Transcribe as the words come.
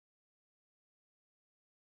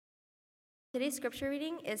Today's scripture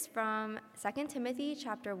reading is from 2 Timothy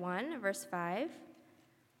chapter 1, verse 5.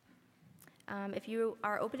 If you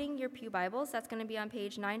are opening your pew Bibles, that's going to be on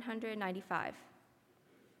page 995.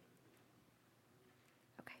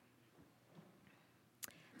 Okay.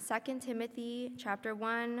 2 Timothy chapter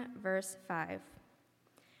 1, verse 5.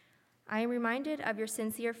 I am reminded of your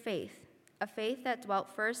sincere faith, a faith that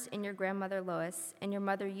dwelt first in your grandmother Lois and your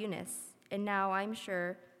mother Eunice, and now, I'm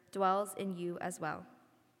sure, dwells in you as well.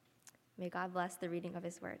 May God bless the reading of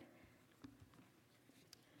his word.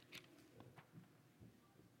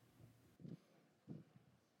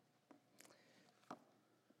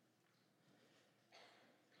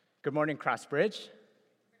 Good morning, Crossbridge.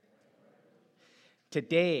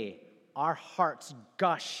 Today, our hearts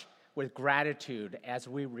gush with gratitude as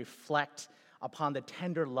we reflect upon the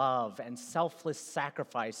tender love and selfless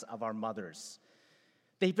sacrifice of our mothers.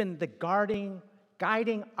 They've been the guiding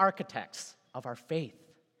architects of our faith.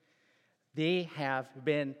 They have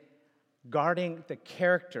been guarding the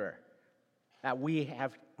character that we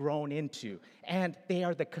have grown into, and they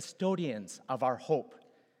are the custodians of our hope.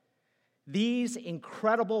 These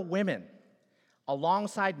incredible women,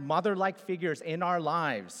 alongside mother-like figures in our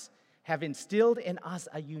lives, have instilled in us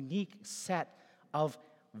a unique set of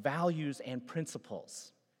values and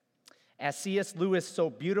principles. As C.S. Lewis so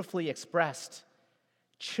beautifully expressed,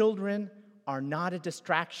 children are not a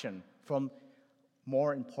distraction from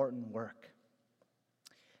more important work.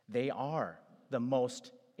 They are the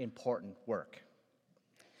most important work.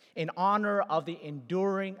 In honor of the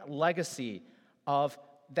enduring legacy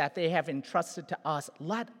that they have entrusted to us,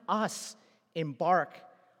 let us embark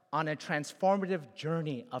on a transformative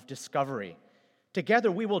journey of discovery.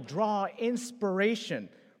 Together, we will draw inspiration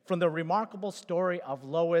from the remarkable story of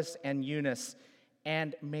Lois and Eunice,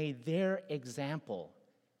 and may their example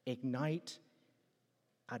ignite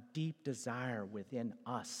a deep desire within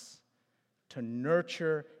us to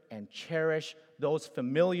nurture and cherish those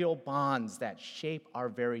familial bonds that shape our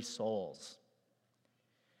very souls.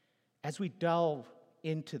 As we delve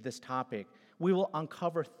into this topic, we will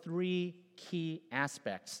uncover three key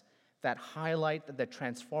aspects that highlight the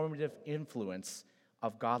transformative influence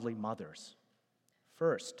of godly mothers.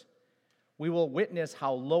 First, we will witness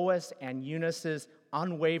how Lois and Eunice's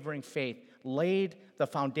unwavering faith laid the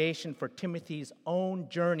foundation for Timothy's own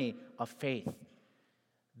journey of faith.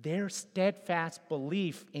 Their steadfast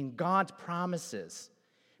belief in God's promises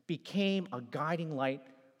became a guiding light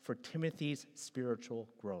for Timothy's spiritual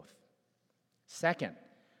growth. Second,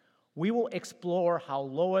 we will explore how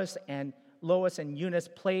Lois and Eunice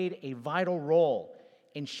played a vital role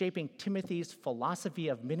in shaping Timothy's philosophy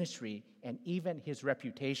of ministry and even his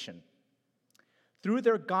reputation. Through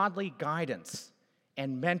their godly guidance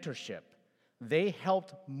and mentorship, they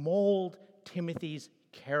helped mold Timothy's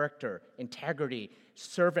character, integrity,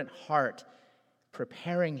 servant heart,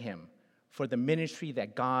 preparing him for the ministry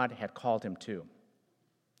that God had called him to.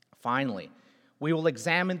 Finally, we will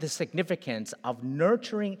examine the significance of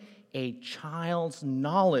nurturing a child's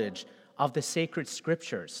knowledge of the sacred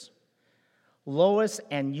scriptures. Lois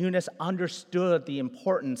and Eunice understood the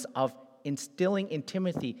importance of instilling in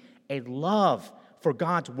Timothy a love for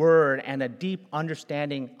God's word and a deep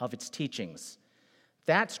understanding of its teachings.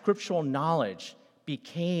 That scriptural knowledge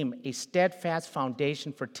became a steadfast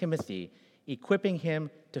foundation for Timothy, equipping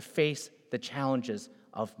him to face the challenges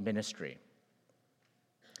of ministry.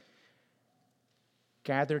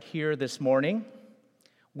 Gathered here this morning,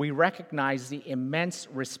 we recognize the immense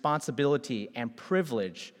responsibility and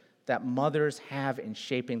privilege that mothers have in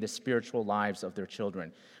shaping the spiritual lives of their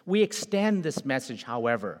children. We extend this message,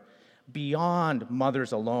 however, beyond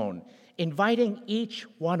mothers alone, inviting each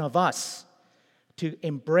one of us to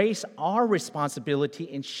embrace our responsibility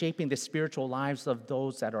in shaping the spiritual lives of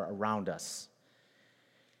those that are around us.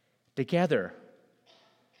 Together,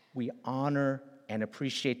 we honor and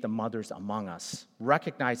appreciate the mothers among us,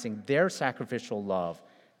 recognizing their sacrificial love,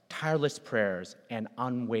 tireless prayers, and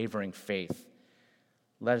unwavering faith.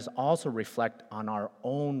 Let us also reflect on our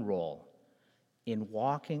own role in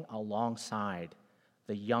walking alongside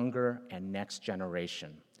the younger and next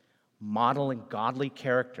generation, modeling godly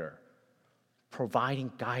character,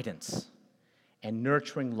 providing guidance, and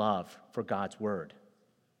nurturing love for God's word.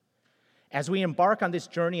 As we embark on this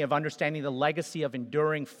journey of understanding the legacy of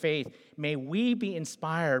enduring faith, may we be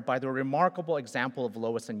inspired by the remarkable example of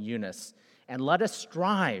Lois and Eunice, and let us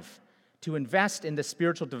strive to invest in the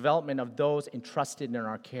spiritual development of those entrusted in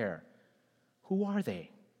our care. Who are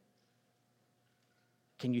they?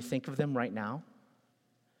 Can you think of them right now?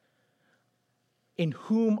 In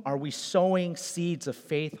whom are we sowing seeds of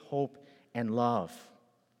faith, hope, and love?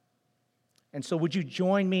 And so would you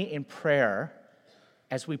join me in prayer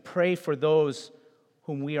as we pray for those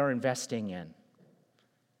whom we are investing in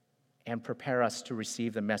and prepare us to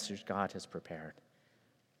receive the message God has prepared.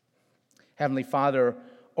 Heavenly Father,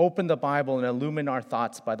 open the Bible and illumine our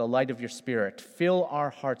thoughts by the light of your Spirit. Fill our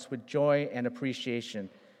hearts with joy and appreciation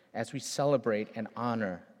as we celebrate and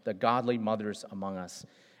honor the godly mothers among us.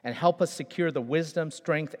 And help us secure the wisdom,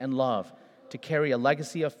 strength, and love to carry a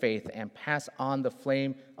legacy of faith and pass on the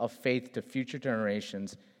flame of faith to future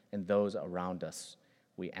generations and those around us.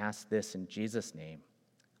 We ask this in Jesus' name.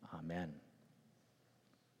 Amen.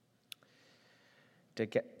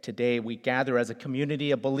 Today we gather as a community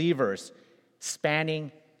of believers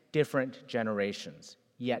spanning different generations,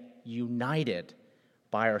 yet united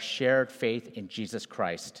by our shared faith in Jesus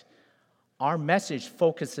Christ. Our message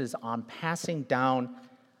focuses on passing down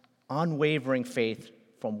unwavering faith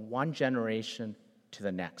from one generation to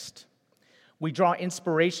the next. We draw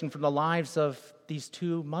inspiration from the lives of these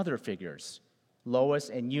two mother figures, Lois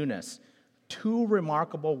and Eunice, two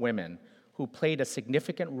remarkable women who played a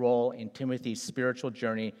significant role in Timothy's spiritual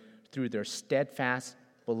journey through their steadfast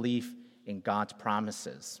belief in God's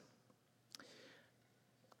promises.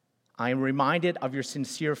 I am reminded of your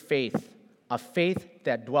sincere faith, a faith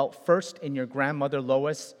that dwelt first in your grandmother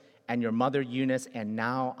Lois and your mother Eunice, and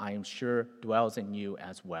now I am sure dwells in you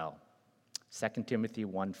as well. 2 Timothy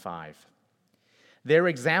 1:5. Their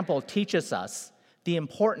example teaches us the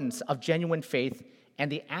importance of genuine faith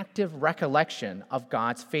and the active recollection of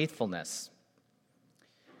God's faithfulness.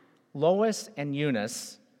 Lois and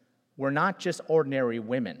Eunice were not just ordinary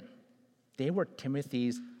women. They were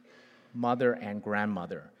Timothy's mother and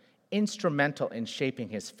grandmother, instrumental in shaping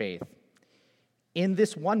his faith. In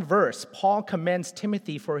this one verse, Paul commends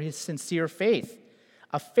Timothy for his sincere faith,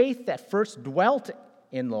 a faith that first dwelt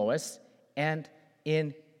in Lois and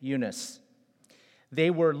in Eunice. They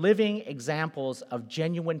were living examples of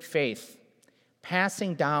genuine faith,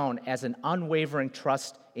 passing down as an unwavering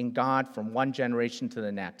trust in God from one generation to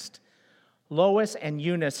the next. Lois and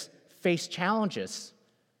Eunice faced challenges,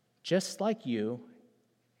 just like you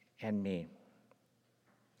and me.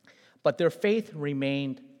 But their faith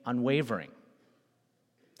remained unwavering.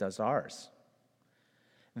 Does ours.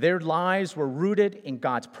 Their lives were rooted in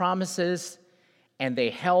God's promises, and they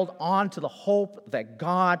held on to the hope that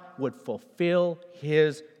God would fulfill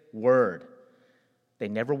his word. They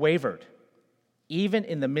never wavered, even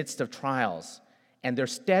in the midst of trials, and their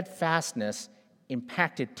steadfastness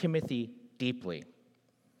impacted Timothy deeply.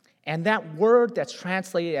 And that word that's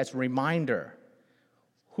translated as reminder,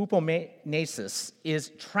 hupomenesis, is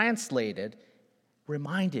translated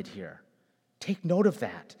reminded here. Take note of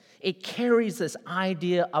that. It carries this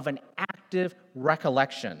idea of an active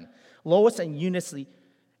recollection. Lois and Eunice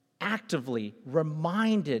actively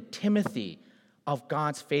reminded Timothy of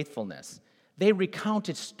God's faithfulness. They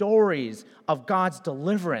recounted stories of God's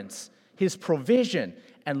deliverance, his provision,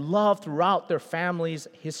 and love throughout their family's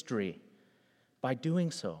history. By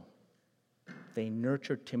doing so, they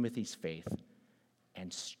nurtured Timothy's faith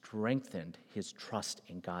and strengthened his trust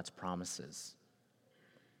in God's promises.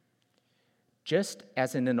 Just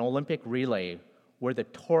as in an Olympic relay where the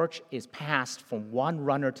torch is passed from one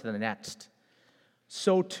runner to the next,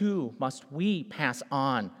 so too must we pass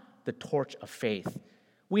on the torch of faith.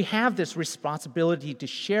 We have this responsibility to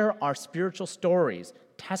share our spiritual stories,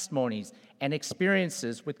 testimonies, and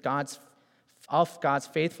experiences with God's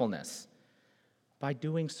faithfulness. By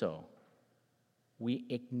doing so, we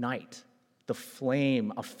ignite the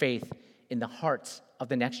flame of faith in the hearts of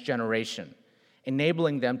the next generation,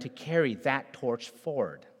 enabling them to carry that torch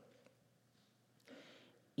forward.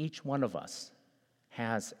 Each one of us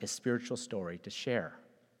has a spiritual story to share.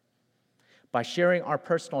 By sharing our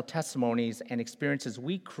personal testimonies and experiences,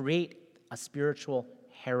 we create a spiritual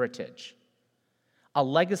heritage, a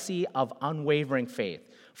legacy of unwavering faith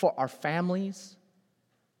for our families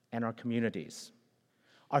and our communities.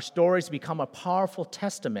 Our stories become a powerful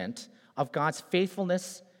testament of God's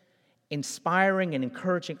faithfulness, inspiring and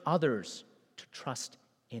encouraging others to trust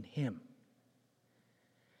in him.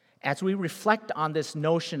 As we reflect on this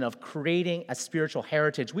notion of creating a spiritual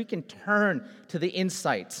heritage, we can turn to the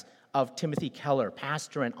insights of Timothy Keller,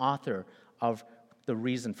 pastor and author of The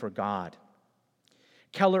Reason for God.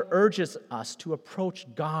 Keller urges us to approach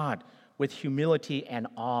God with humility and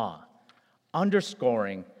awe,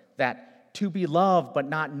 underscoring that to be loved but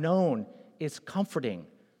not known is comforting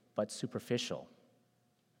but superficial.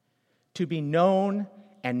 To be known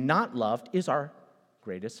and not loved is our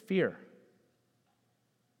greatest fear.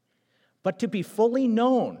 But to be fully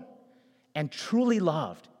known and truly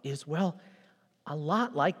loved is, well, a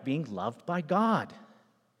lot like being loved by God.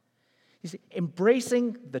 You see,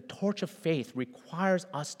 embracing the torch of faith requires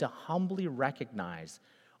us to humbly recognize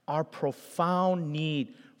our profound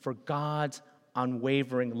need for God's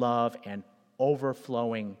unwavering love and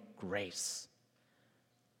overflowing grace.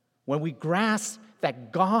 When we grasp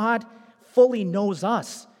that God fully knows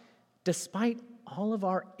us, despite all of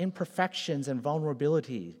our imperfections and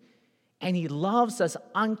vulnerabilities, and He loves us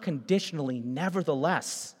unconditionally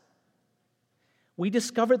nevertheless, we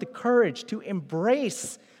discover the courage to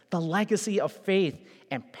embrace the legacy of faith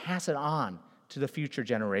and pass it on to the future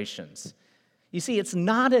generations. You see, it's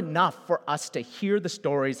not enough for us to hear the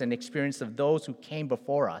stories and experience of those who came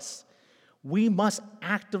before us. We must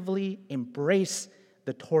actively embrace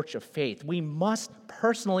the torch of faith. We must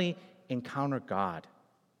personally encounter God.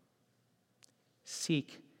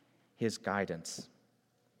 Seek His guidance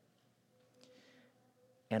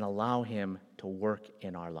and allow Him to work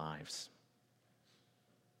in our lives.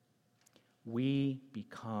 We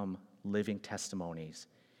become living testimonies,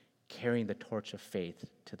 carrying the torch of faith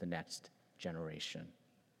to the next generation.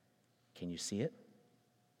 Can you see it?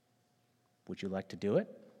 Would you like to do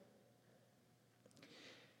it?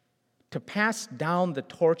 To pass down the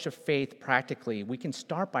torch of faith practically, we can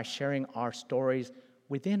start by sharing our stories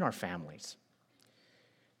within our families.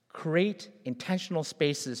 Create intentional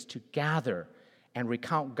spaces to gather and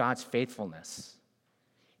recount God's faithfulness.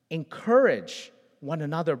 Encourage one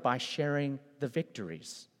another by sharing the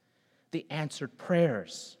victories, the answered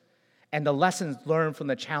prayers, and the lessons learned from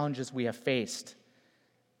the challenges we have faced.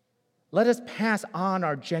 Let us pass on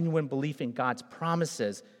our genuine belief in God's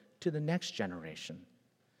promises to the next generation.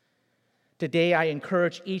 Today, I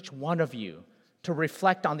encourage each one of you to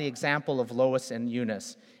reflect on the example of Lois and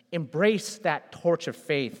Eunice. Embrace that torch of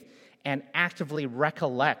faith and actively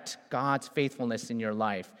recollect God's faithfulness in your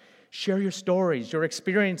life. Share your stories, your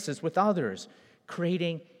experiences with others,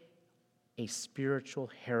 creating a spiritual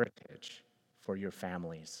heritage for your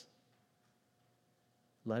families.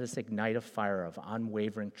 Let us ignite a fire of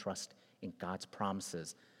unwavering trust in God's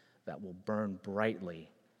promises that will burn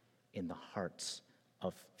brightly in the hearts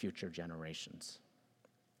of future generations.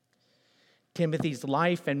 Timothy's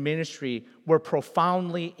life and ministry were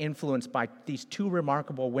profoundly influenced by these two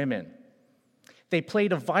remarkable women. They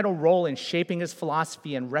played a vital role in shaping his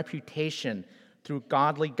philosophy and reputation through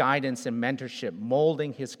godly guidance and mentorship,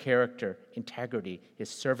 molding his character, integrity, his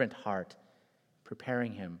servant heart,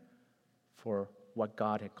 preparing him for what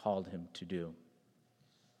God had called him to do.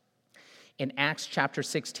 In Acts chapter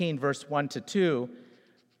 16, verse 1-2,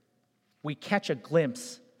 we catch a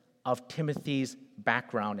glimpse of Timothy's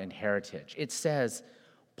background and heritage. It says,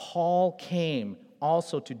 Paul came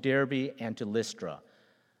also to Derbe and to Lystra.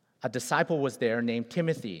 A disciple was there named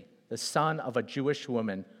Timothy, the son of a Jewish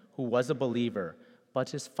woman who was a believer, but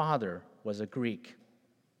his father was a Greek.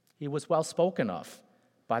 He was well spoken of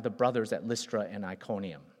by the brothers at Lystra and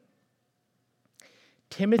Iconium.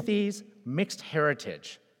 Timothy's mixed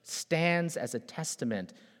heritage stands as a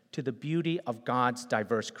testament to the beauty of God's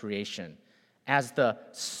diverse creation. As the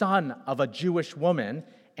son of a Jewish woman,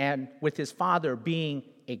 and with his father being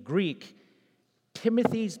a Greek,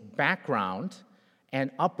 Timothy's background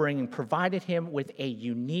and upbringing provided him with a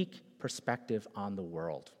unique perspective on the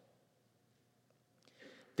world.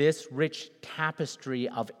 This rich tapestry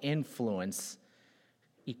of influence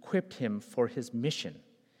equipped him for his mission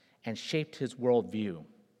and shaped his worldview.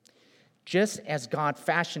 Just as God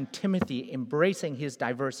fashioned Timothy embracing his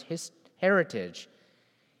diverse heritage,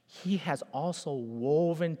 He has also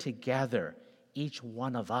woven together each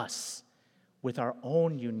one of us with our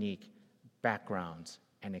own unique backgrounds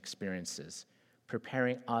and experiences,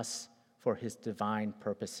 preparing us for His divine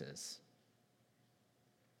purposes.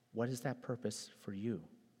 What is that purpose for you?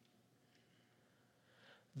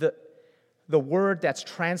 The word that's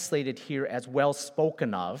translated here as well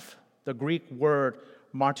spoken of, the Greek word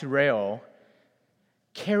martyreo,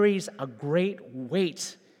 carries a great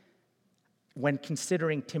weight when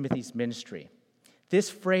considering Timothy's ministry. This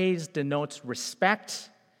phrase denotes respect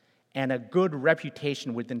and a good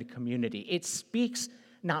reputation within the community. It speaks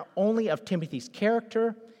not only of Timothy's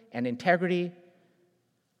character and integrity,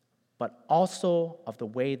 but also of the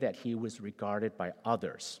way that he was regarded by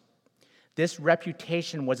others. This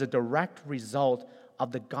reputation was a direct result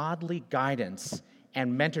of the godly guidance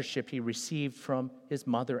and mentorship he received from his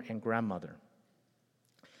mother and grandmother.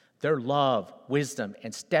 Their love, wisdom,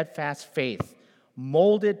 and steadfast faith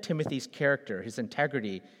molded Timothy's character, his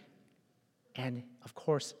integrity, and, of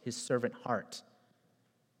course, his servant heart,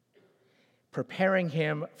 preparing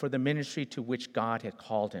him for the ministry to which God had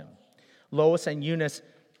called him. Lois and Eunice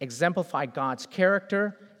exemplify God's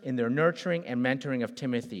character in their nurturing and mentoring of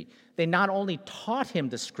Timothy. They not only taught him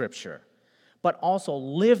the Scripture, but also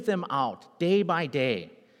lived them out day by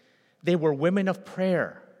day. They were women of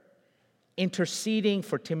prayer, interceding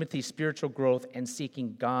for Timothy's spiritual growth and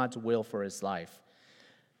seeking God's will for his life.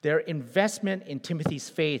 Their investment in Timothy's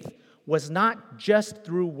faith was not just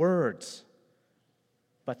through words,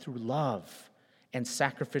 but through love and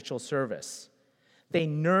sacrificial service. They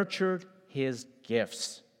nurtured his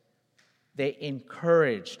gifts. They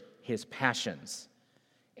encouraged his passions.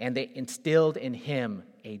 And they instilled in him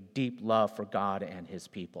a deep love for God and his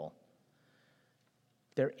people.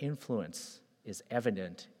 Their influence is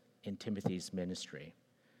evident in Timothy's ministry.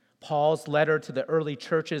 Paul's letter to the early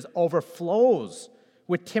churches overflows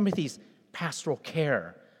with Timothy's pastoral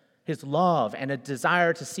care, his love, and a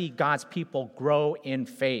desire to see God's people grow in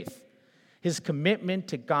faith. His commitment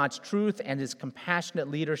to God's truth and his compassionate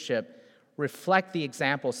leadership reflect the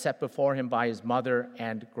example set before him by his mother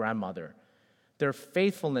and grandmother. Their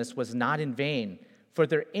faithfulness was not in vain, for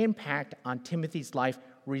their impact on Timothy's life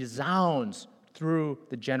resounds through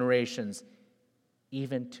the generations,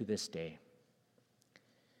 even to this day.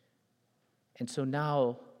 And so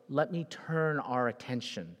now, let me turn our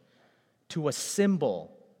attention to a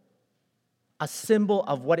symbol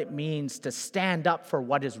of what it means to stand up for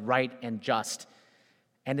what is right and just.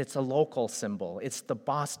 And it's a local symbol. It's the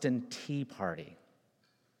Boston Tea Party.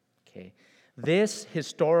 Okay. This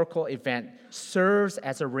historical event serves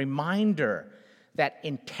as a reminder that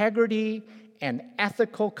integrity and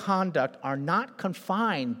ethical conduct are not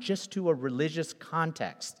confined just to a religious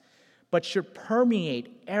context, but should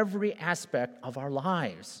permeate every aspect of our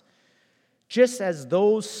lives. Just as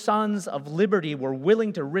those sons of liberty were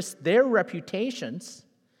willing to risk their reputations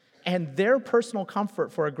and their personal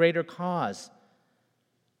comfort for a greater cause,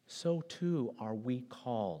 so too are we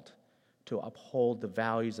called to uphold the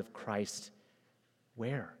values of Christ.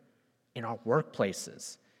 Where? In our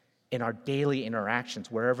workplaces, in our daily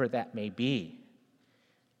interactions, wherever that may be.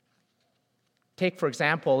 Take, for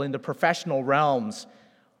example, in the professional realms,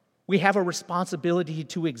 we have a responsibility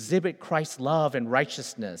to exhibit Christ's love and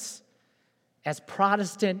righteousness. As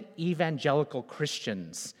Protestant evangelical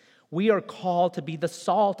Christians, we are called to be the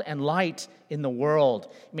salt and light in the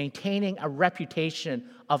world, maintaining a reputation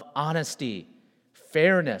of honesty,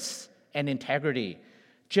 fairness, and integrity.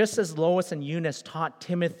 Just as Lois and Eunice taught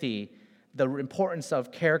Timothy the importance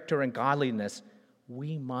of character and godliness,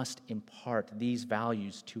 we must impart these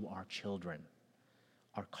values to our children,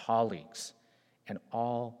 our colleagues, and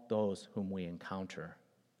all those whom we encounter.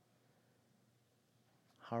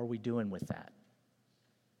 How are we doing with that?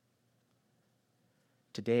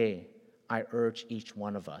 Today, I urge each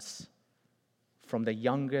one of us, from the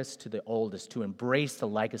youngest to the oldest, to embrace the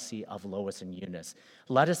legacy of Lois and Eunice.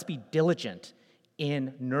 Let us be diligent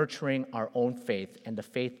in nurturing our own faith and the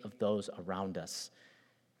faith of those around us.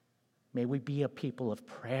 May we be a people of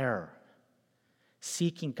prayer,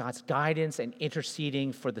 seeking God's guidance and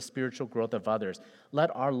interceding for the spiritual growth of others.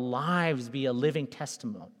 Let our lives be a living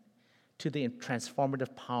testimony to the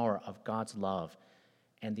transformative power of God's love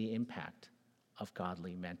and the impact of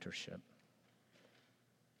godly mentorship.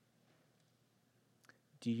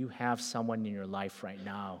 Do you have someone in your life right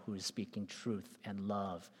now who is speaking truth and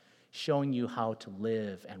love, showing you how to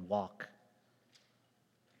live and walk?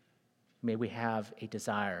 May we have a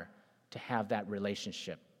desire to have that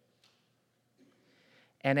relationship.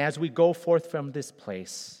 And as we go forth from this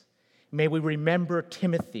place, may we remember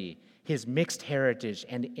Timothy, his mixed heritage,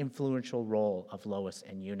 and the influential role of Lois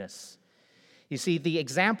and Eunice. You see, the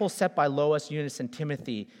example set by Lois, Eunice, and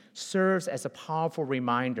Timothy serves as a powerful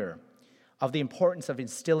reminder of the importance of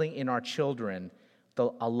instilling in our children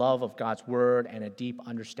a love of God's word and a deep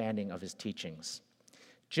understanding of his teachings.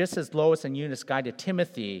 Just as Lois and Eunice guided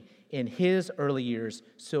Timothy in his early years,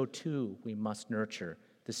 so too we must nurture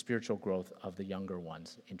the spiritual growth of the younger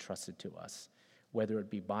ones entrusted to us, whether it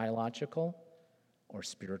be biological or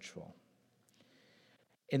spiritual.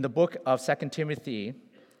 In the book of 2 Timothy,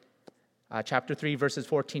 chapter 3, verses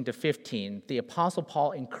 14 to 15, the Apostle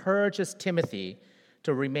Paul encourages Timothy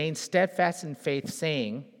to remain steadfast in faith,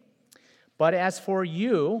 saying, "But as for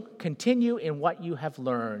you, continue in what you have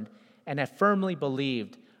learned and have firmly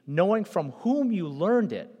believed, knowing from whom you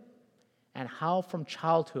learned it, and how from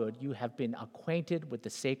childhood you have been acquainted with the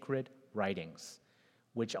sacred writings,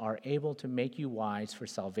 which are able to make you wise for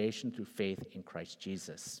salvation through faith in Christ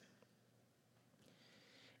Jesus."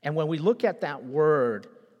 And when we look at that word,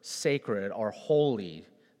 sacred or holy,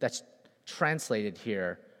 that's translated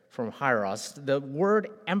here from Hieros, the word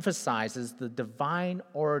emphasizes the divine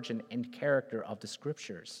origin and character of the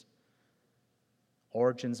scriptures.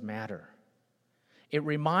 Origins matter. It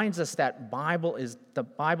reminds us that the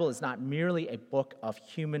Bible is not merely a book of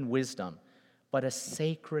human wisdom, but a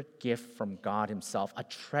sacred gift from God himself, a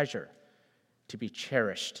treasure to be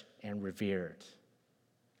cherished and revered.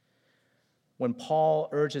 When Paul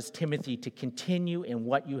urges Timothy to continue in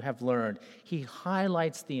what you have learned, he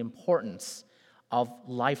highlights the importance of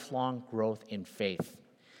lifelong growth in faith.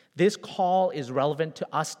 This call is relevant to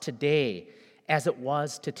us today as it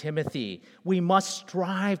was to Timothy. We must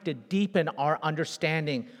strive to deepen our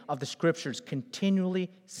understanding of the Scriptures, continually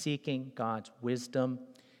seeking God's wisdom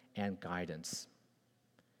and guidance.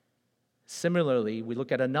 Similarly, we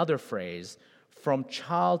look at another phrase, from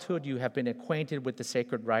childhood you have been acquainted with the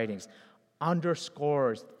sacred writings,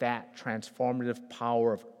 underscores that transformative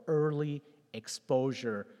power of early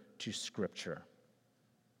exposure to Scripture.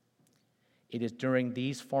 It is during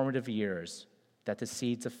these formative years that the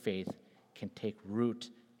seeds of faith can take root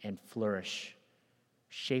and flourish,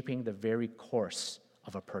 shaping the very course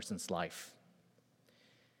of a person's life.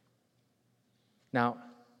 Now,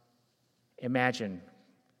 imagine,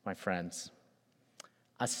 my friends,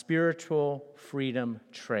 a spiritual freedom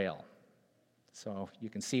trail. So you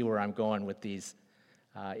can see where I'm going with these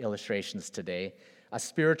illustrations today. A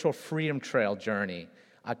spiritual freedom trail journey,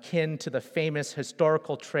 akin to the famous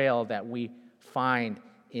historical trail that we find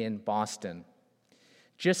in Boston.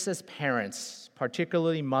 Just as parents,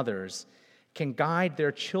 particularly mothers, can guide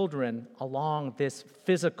their children along this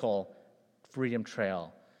physical freedom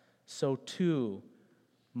trail, so too,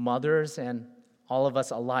 mothers and all of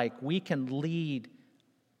us alike, we can lead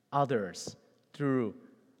others through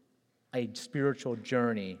a spiritual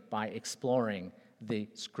journey by exploring the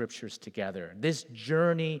Scriptures together. This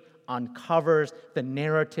journey uncovers the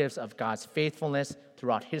narratives of God's faithfulness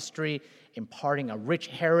throughout history, imparting a rich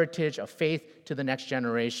heritage of faith to the next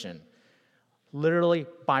generation. Literally,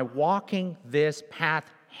 by walking this path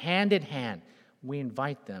hand in hand, we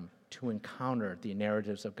invite them to encounter the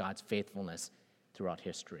narratives of God's faithfulness throughout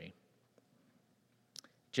history.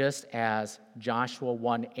 Just as Joshua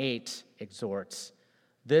 1:8 exhorts,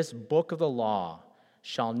 this book of the law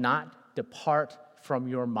shall not depart from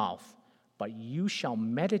your mouth, but you shall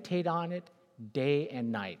meditate on it day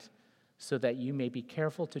and night, so that you may be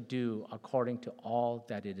careful to do according to all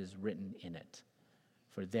that it is written in it.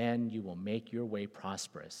 For then you will make your way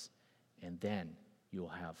prosperous, and then you will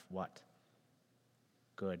have what?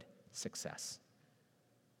 Good success.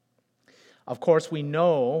 Of course, we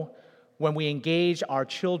know when we engage our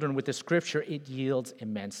children with the Scripture, it yields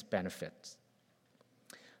immense benefits.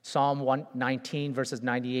 Psalm 119, verses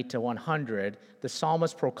 98 to 100, the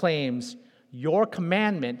psalmist proclaims, "Your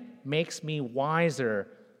commandment makes me wiser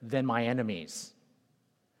than my enemies,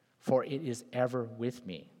 for it is ever with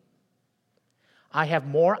me. I have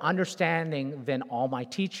more understanding than all my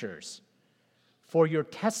teachers, for your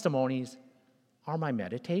testimonies are my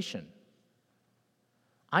meditation.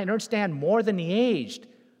 I understand more than the aged,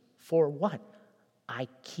 for what? I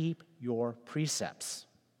keep your precepts."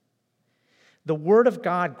 The Word of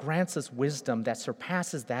God grants us wisdom that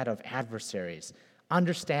surpasses that of adversaries,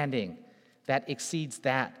 understanding that exceeds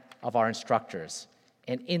that of our instructors,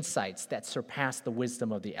 and insights that surpass the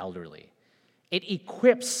wisdom of the elderly. It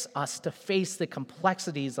equips us to face the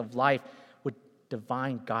complexities of life with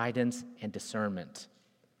divine guidance and discernment.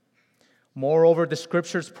 Moreover, the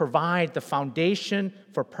Scriptures provide the foundation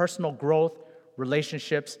for personal growth,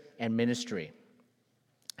 relationships, and ministry.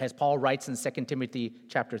 As Paul writes in 2 Timothy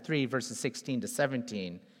chapter 3, verses 16 to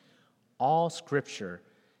 17, all Scripture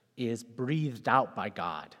is breathed out by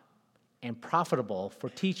God and profitable for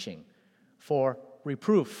teaching, for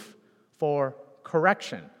reproof, for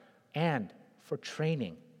correction, and for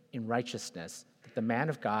training in righteousness, that the man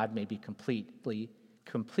of God may be complete,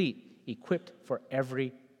 equipped for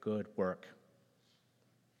every good work.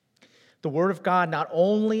 The Word of God not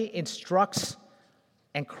only instructs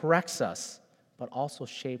and corrects us, but also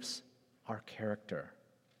shapes our character,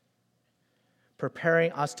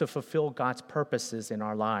 preparing us to fulfill God's purposes in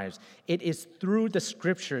our lives. It is through the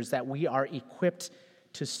Scriptures that we are equipped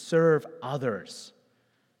to serve others,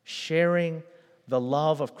 sharing the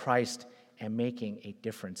love of Christ and making a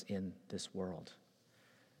difference in this world.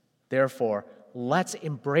 Therefore, let's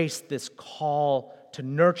embrace this call to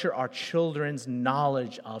nurture our children's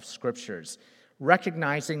knowledge of Scriptures,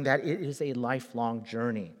 recognizing that it is a lifelong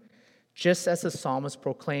journey. Just as the psalmist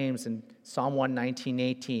proclaims in Psalm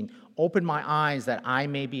 119:18, "Open my eyes that I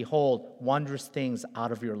may behold wondrous things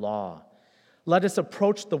out of your law." Let us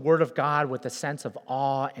approach the Word of God with a sense of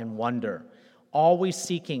awe and wonder, always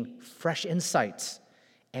seeking fresh insights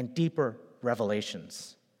and deeper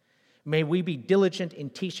revelations. May we be diligent in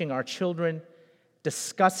teaching our children,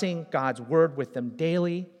 discussing God's Word with them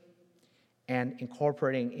daily, and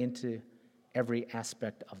incorporating into every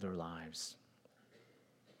aspect of their lives.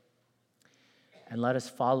 And let us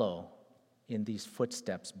follow in these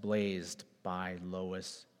footsteps blazed by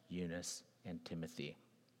Lois, Eunice, and Timothy,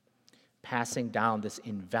 passing down this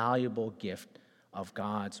invaluable gift of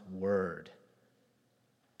God's word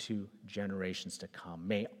to generations to come.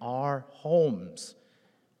 May our homes,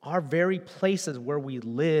 our very places where we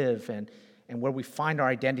live and where we find our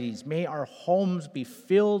identities, may our homes be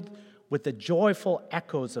filled with the joyful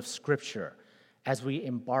echoes of Scripture as we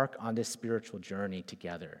embark on this spiritual journey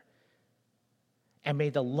together. And may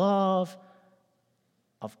the love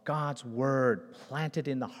of God's word planted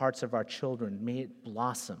in the hearts of our children, may it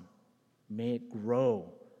blossom, may it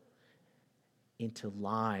grow into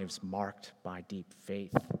lives marked by deep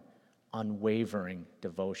faith, unwavering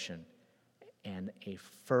devotion, and a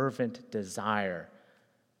fervent desire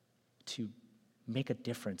to make a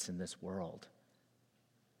difference in this world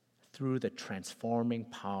through the transforming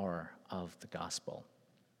power of the gospel.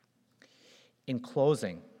 In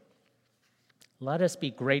closing, let us be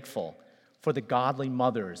grateful for the godly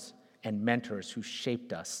mothers and mentors who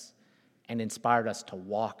shaped us and inspired us to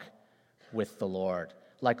walk with the Lord.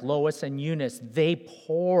 Like Lois and Eunice, they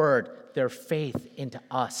poured their faith into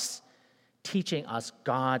us, teaching us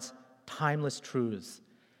God's timeless truths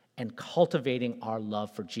and cultivating our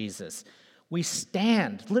love for Jesus. We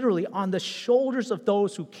stand literally on the shoulders of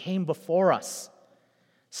those who came before us,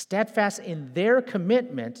 steadfast in their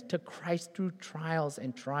commitment to Christ through trials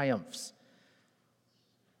and triumphs.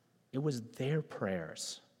 It was their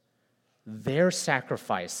prayers, their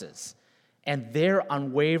sacrifices, and their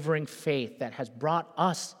unwavering faith that has brought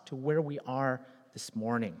us to where we are this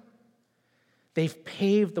morning. They've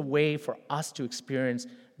paved the way for us to experience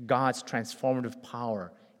God's transformative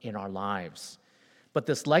power in our lives. But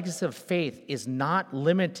this legacy of faith is not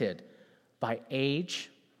limited by age,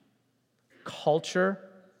 culture,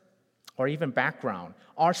 or even background.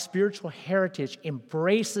 Our spiritual heritage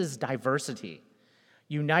embraces diversity,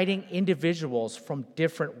 uniting individuals from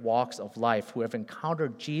different walks of life who have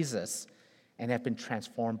encountered Jesus and have been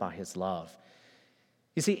transformed by his love.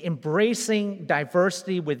 You see, embracing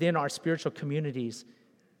diversity within our spiritual communities,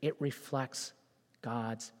 it reflects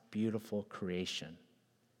God's beautiful creation,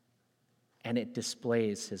 and it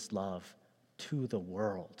displays his love to the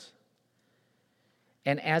world.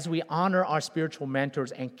 And as we honor our spiritual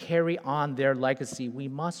mentors and carry on their legacy, we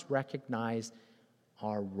must recognize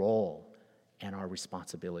our role and our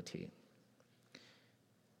responsibility.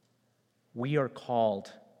 We are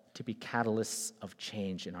called to be catalysts of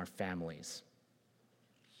change in our families,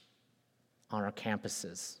 on our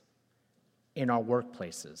campuses, in our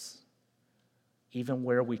workplaces, even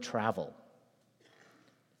where we travel,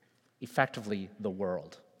 effectively the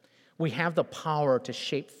world. We have the power to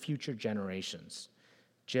shape future generations.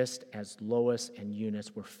 Just as Lois and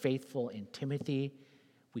Eunice were faithful in Timothy,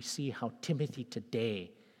 we see how Timothy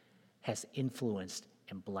today has influenced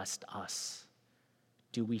and blessed us.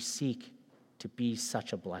 Do we seek to be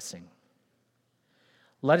such a blessing?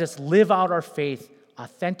 Let us live out our faith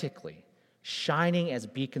authentically, shining as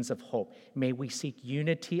beacons of hope. May we seek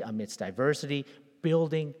unity amidst diversity,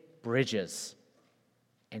 building bridges,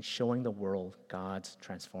 and showing the world God's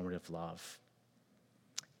transformative love.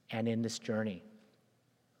 And in this journey,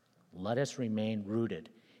 let us remain rooted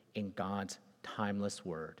in God's timeless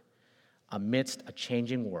word. Amidst a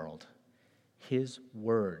changing world, his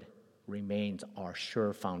word remains our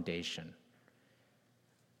sure foundation,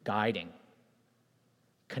 guiding,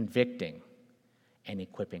 convicting, and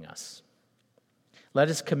equipping us. Let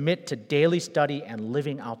us commit to daily study and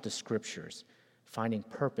living out the scriptures, finding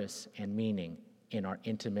purpose and meaning in our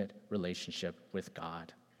intimate relationship with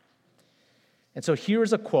God. And so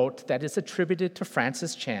here's a quote that is attributed to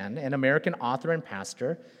Francis Chen, an American author and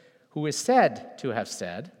pastor, who is said to have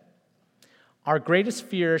said, "Our greatest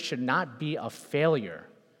fear should not be of failure,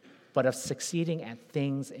 but of succeeding at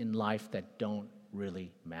things in life that don't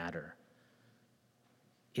really matter."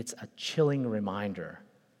 It's a chilling reminder.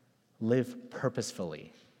 Live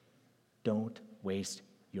purposefully. Don't waste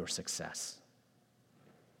your success.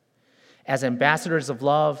 As ambassadors of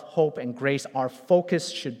love, hope, and grace, our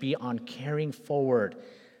focus should be on carrying forward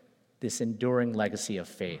this enduring legacy of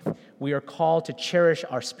faith. We are called to cherish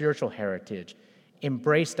our spiritual heritage,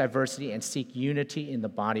 embrace diversity, and seek unity in the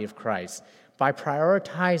body of Christ. By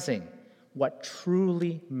prioritizing what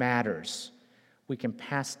truly matters, we can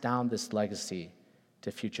pass down this legacy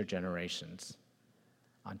to future generations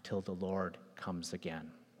until the Lord comes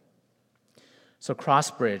again. So,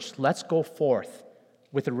 Crossbridge, let's go forth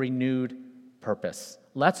with a renewed purpose.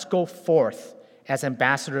 Let's go forth as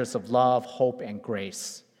ambassadors of love, hope, and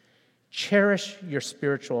grace. Cherish your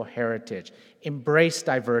spiritual heritage, embrace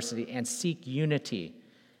diversity, and seek unity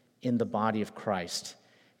in the body of Christ.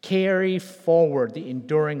 carry forward the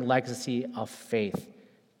enduring legacy of faith,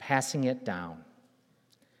 passing it down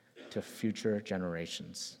to future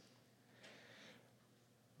generations.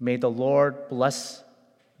 May the Lord bless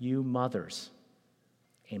you mothers,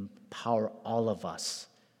 empower all of us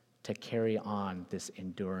to carry on this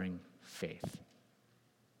enduring faith.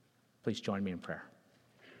 Please join me in prayer.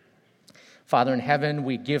 Father in heaven,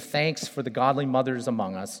 we give thanks for the godly mothers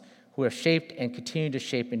among us who have shaped and continue to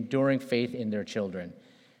shape enduring faith in their children.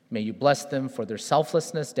 May you bless them for their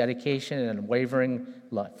selflessness, dedication, and unwavering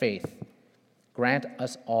faith. Grant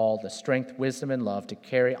us all the strength, wisdom, and love to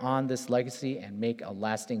carry on this legacy and make a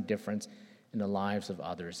lasting difference in the lives of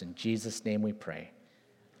others. In Jesus' name we pray.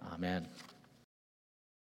 Amen.